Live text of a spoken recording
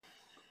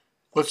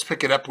Let's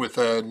pick it up with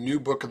a new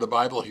book of the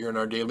Bible here in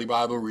our daily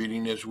Bible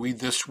reading as we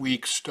this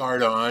week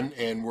start on,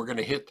 and we're going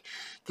to hit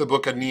the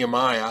book of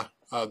Nehemiah,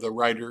 the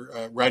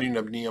writing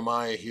of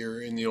Nehemiah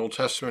here in the Old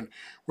Testament.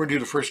 We're going to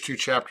do the first two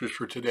chapters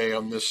for today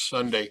on this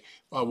Sunday.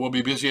 We'll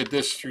be busy at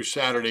this through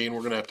Saturday, and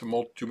we're going to have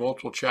to do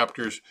multiple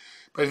chapters,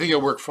 but I think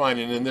it'll work fine,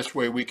 and in this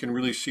way we can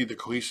really see the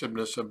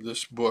cohesiveness of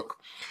this book.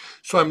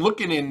 So I'm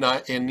looking in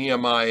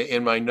Nehemiah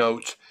in my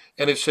notes,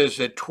 and it says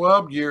that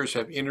 12 years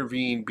have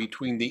intervened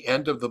between the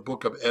end of the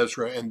book of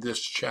Ezra and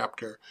this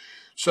chapter.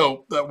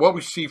 So what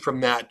we see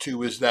from that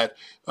too is that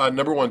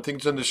number one,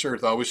 things on this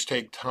earth always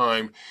take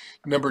time.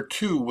 Number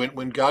two,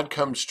 when God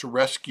comes to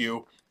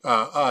rescue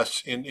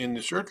us in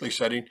this earthly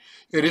setting,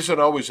 it isn't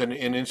always an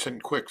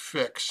instant quick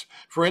fix.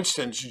 For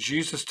instance,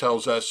 Jesus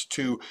tells us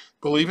to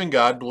believe in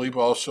God, believe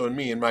also in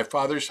me. In my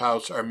Father's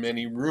house are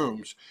many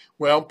rooms.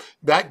 Well,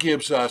 that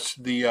gives us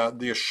the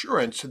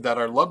assurance that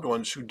our loved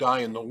ones who die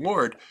in the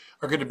Lord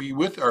are going to be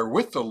with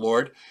the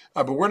Lord,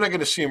 but we're not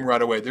going to see him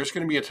right away. There's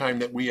going to be a time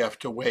that we have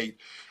to wait.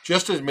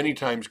 Just as many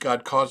times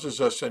God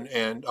causes us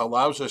and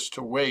allows us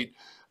to wait,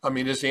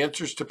 as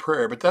answers to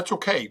prayer, but that's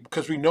okay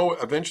because we know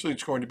eventually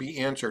it's going to be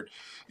answered.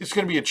 It's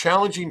going to be a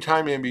challenging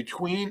time in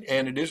between,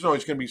 and it isn't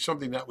always going to be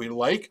something that we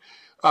like,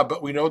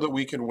 but we know that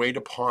we can wait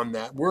upon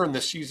that. We're in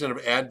the season of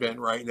Advent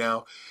right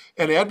now,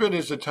 and Advent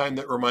is a time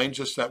that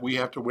reminds us that we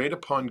have to wait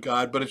upon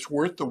God, but it's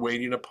worth the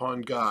waiting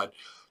upon God.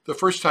 The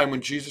first time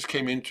when Jesus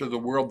came into the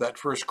world, that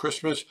first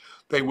Christmas,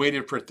 they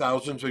waited for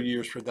thousands of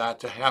years for that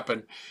to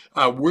happen.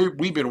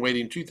 We've been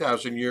waiting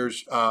 2,000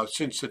 years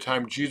since the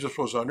time Jesus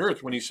was on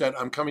earth when he said,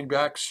 I'm coming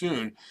back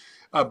soon.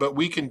 But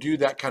we can do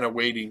that kind of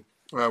waiting.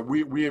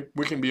 We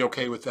can be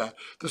okay with that.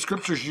 The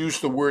scriptures use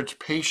the words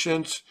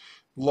patience,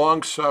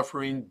 long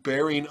suffering,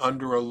 bearing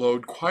under a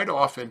load quite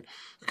often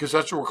because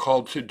that's what we're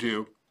called to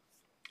do.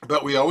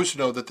 But we always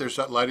know that there's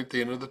that light at the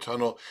end of the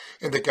tunnel,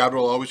 and that God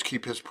will always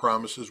keep His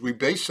promises. We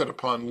base it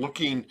upon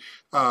looking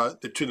to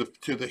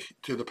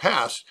the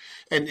past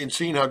and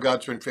seeing how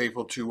God's been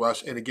faithful to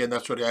us. And again,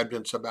 that's what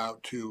Advent's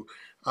about too.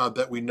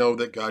 That we know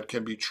that God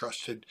can be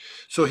trusted.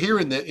 So here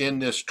in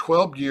this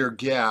 12-year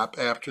gap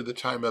after the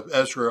time of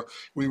Ezra,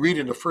 we read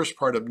in the first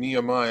part of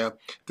Nehemiah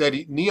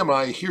that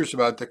Nehemiah hears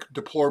about the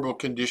deplorable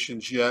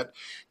conditions yet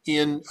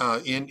in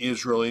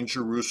Israel, in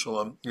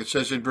Jerusalem. It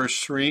says in verse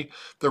 3,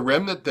 the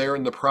remnant there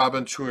in the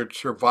province who had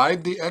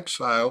survived the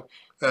exile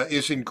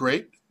is in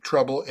great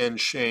trouble and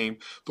shame.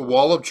 The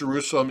wall of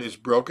Jerusalem is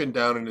broken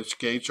down and its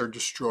gates are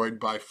destroyed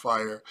by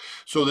fire.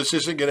 So this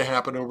isn't going to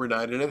happen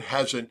overnight, and it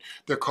hasn't.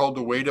 They're called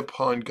to wait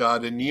upon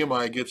God, and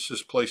Nehemiah gets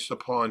this placed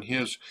upon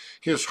his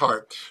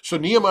heart. So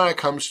Nehemiah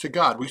comes to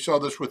God. We saw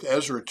this with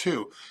Ezra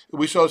too.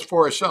 We saw this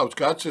for ourselves.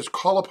 God says,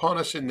 call upon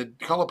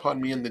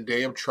me in the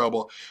day of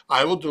trouble.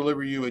 I will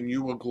deliver you and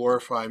you will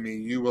glorify me.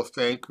 You will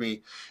thank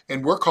me.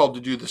 And we're called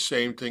to do the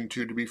same thing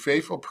too, to be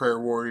faithful prayer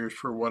warriors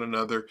for one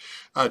another,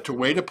 to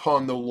wait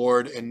upon the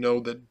Lord and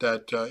know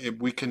that if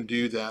we can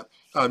do that.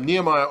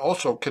 Nehemiah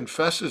also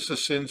confesses the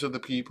sins of the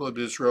people of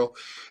Israel,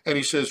 and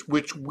he says,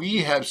 which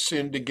we have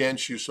sinned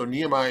against you. So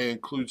Nehemiah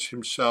includes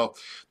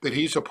himself, that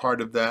he's a part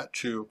of that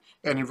too.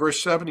 And in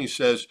verse 7 he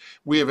says,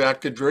 we have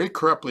acted very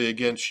corruptly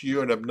against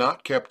you and have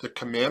not kept the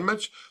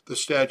commandments, the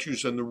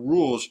statutes, and the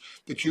rules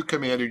that you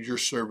commanded your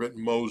servant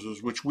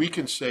Moses, which we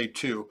can say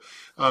too.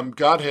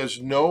 God has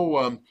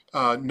no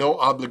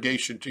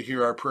obligation to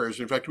hear our prayers.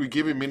 In fact, we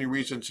give him many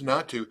reasons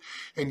not to,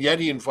 and yet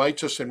he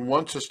invites us and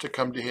wants us to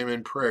come to him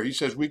in prayer. He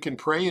says we can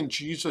pray in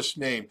Jesus'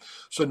 name,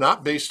 so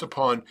not based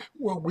upon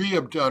what we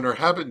have done or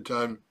haven't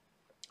done,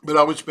 but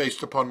always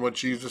based upon what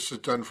Jesus has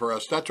done for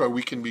us. That's why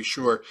we can be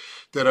sure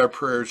that our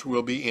prayers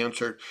will be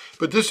answered.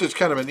 But this is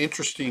kind of an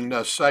interesting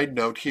side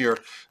note here.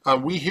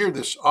 We hear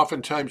this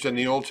oftentimes in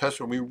the Old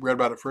Testament. We read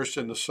about it first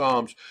in the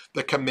Psalms,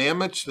 the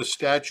commandments, the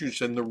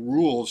statutes, and the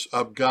rules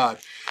of God.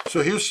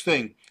 So here's the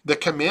thing. The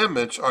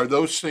commandments are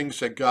those things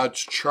that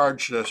God's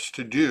charged us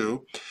to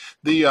do.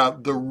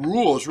 The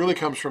rules really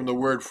comes from the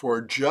word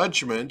for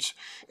judgments,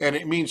 and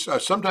it means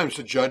sometimes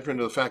the judgment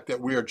of the fact that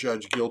we are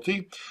judged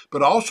guilty,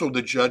 but also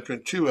the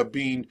judgment too of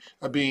being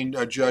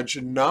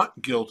judged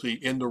not guilty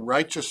in the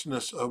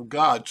righteousness of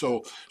God.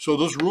 So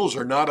those rules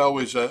are not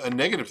always a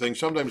negative thing.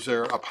 Sometimes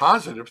they're a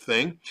positive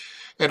thing.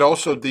 And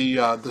also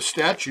the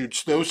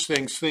statutes, those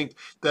things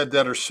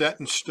that are set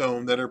in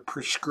stone, that are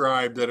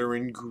prescribed, that are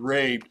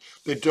engraved,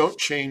 that don't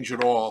change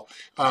at all.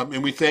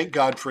 And we thank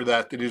God for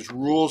that his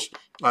rules,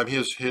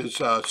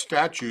 his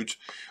statutes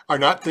are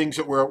not things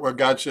that where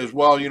God says,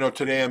 well,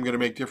 today I'm going to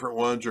make different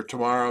ones, or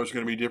tomorrow is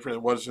going to be different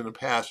than it was in the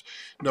past.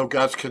 No,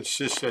 God's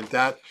consistent.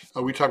 That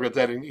we talked about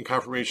that in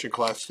confirmation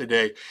class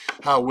today.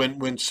 How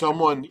when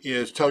someone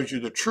tells you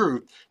the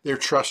truth, they're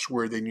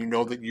trustworthy, and you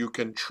know that you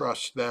can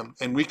trust them,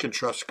 and we can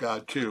trust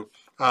God too.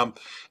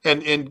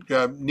 And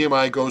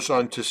Nehemiah goes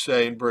on to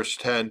say in verse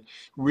 10,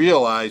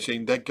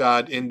 realizing that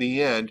God, in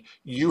the end,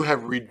 you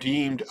have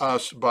redeemed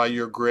us by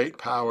your great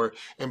power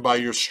and by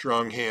your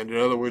strong hand. In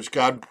other words,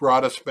 God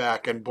brought us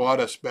back and bought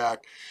us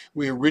back.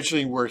 We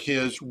originally were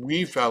his.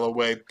 We fell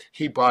away.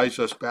 He buys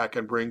us back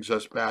and brings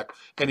us back.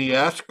 And he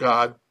asked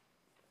God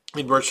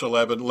in verse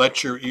 11,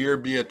 let your ear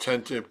be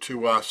attentive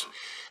to us.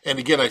 And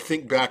again, I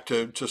think back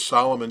to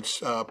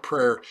Solomon's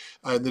prayer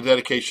in the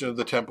dedication of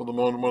the temple.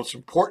 One of the most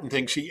important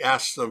things he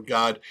asks of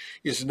God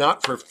is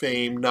not for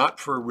fame, not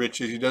for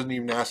riches. He doesn't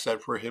even ask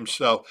that for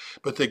himself,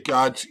 but that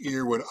God's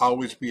ear would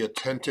always be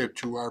attentive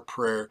to our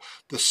prayer.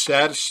 The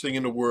saddest thing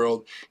in the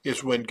world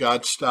is when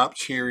God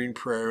stops hearing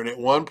prayer. And at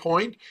one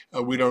point,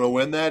 we don't know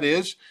when that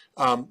is,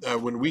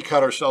 when we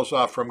cut ourselves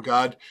off from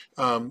God,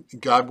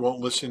 God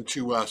won't listen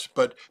to us.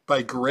 But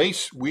by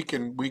grace, we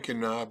can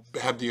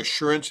have the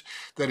assurance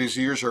that His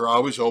ears are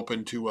always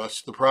open to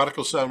us. The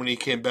prodigal son, when he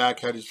came back,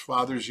 had his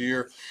father's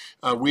ear.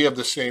 We have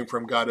the same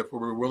from God if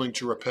we're willing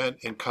to repent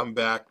and come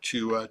back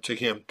to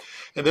Him.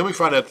 And then we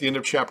find out at the end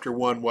of chapter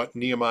 1 what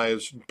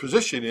Nehemiah's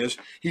position is.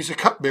 He's a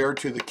cupbearer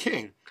to the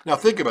king. Now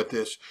think about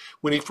this.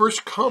 When he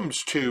first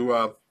comes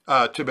to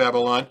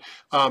Babylon,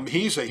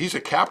 he's a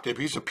captive.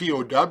 He's a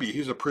POW.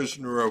 He's a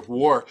prisoner of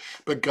war.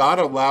 But God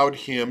allowed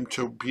him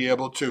to be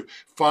able to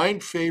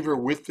find favor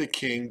with the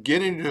king,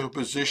 get into a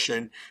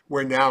position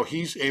where now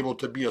he's able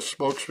to be a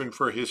spokesman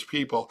for his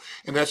people.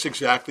 And that's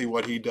exactly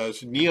what he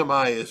does.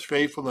 Nehemiah is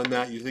faithful in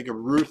that. You think of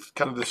Ruth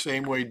kind of the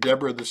same way,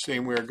 Deborah the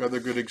same way, are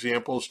other good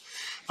examples.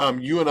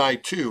 You and I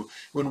too,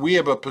 when we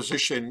have a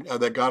position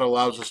that God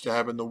allows us to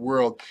have in the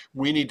world,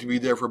 we need to be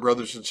there for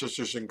brothers and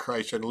sisters in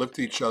Christ and lift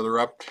each other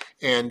up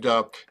and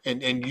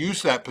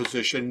use that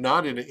position,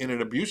 not in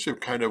an abusive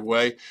kind of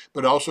way,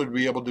 but also to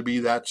be able to be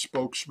that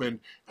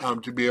spokesman,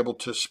 to be able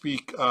to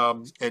speak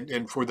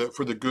and for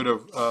the good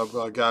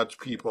of God's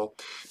people.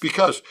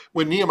 Because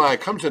when Nehemiah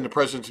comes in the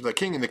presence of the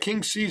king, and the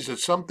king sees that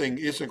something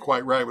isn't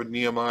quite right with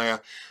Nehemiah,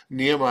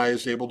 Nehemiah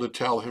is able to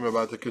tell him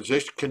about the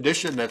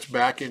condition that's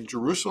back in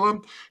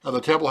Jerusalem.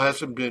 The temple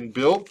hasn't been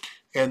built.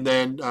 And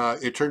then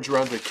it turns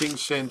around, the king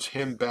sends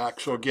him back.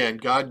 So again,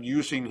 God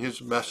using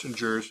his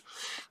messengers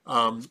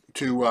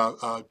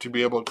to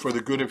be able, for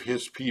the good of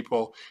his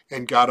people,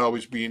 and God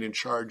always being in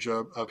charge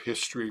of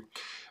history.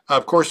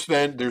 Of course,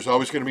 then there's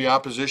always going to be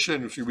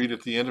opposition. If you read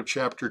at the end of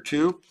chapter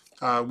 2,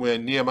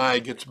 when Nehemiah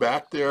gets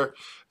back there,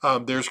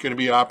 there's going to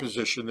be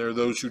opposition. There are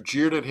those who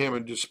jeered at him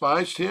and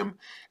despised him,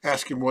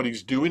 ask him what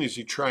he's doing. Is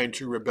he trying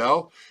to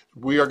rebel?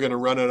 We are going to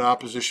run an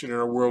opposition in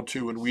our world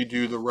too when we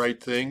do the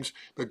right things,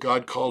 but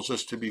God calls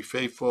us to be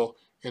faithful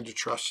and to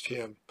trust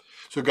Him.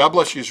 So God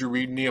bless you as you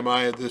read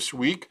Nehemiah this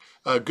week.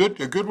 A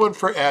good one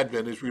for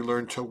Advent as we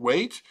learn to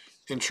wait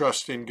and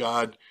trust in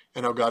God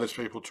and how God is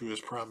faithful to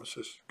His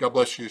promises. God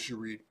bless you as you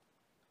read.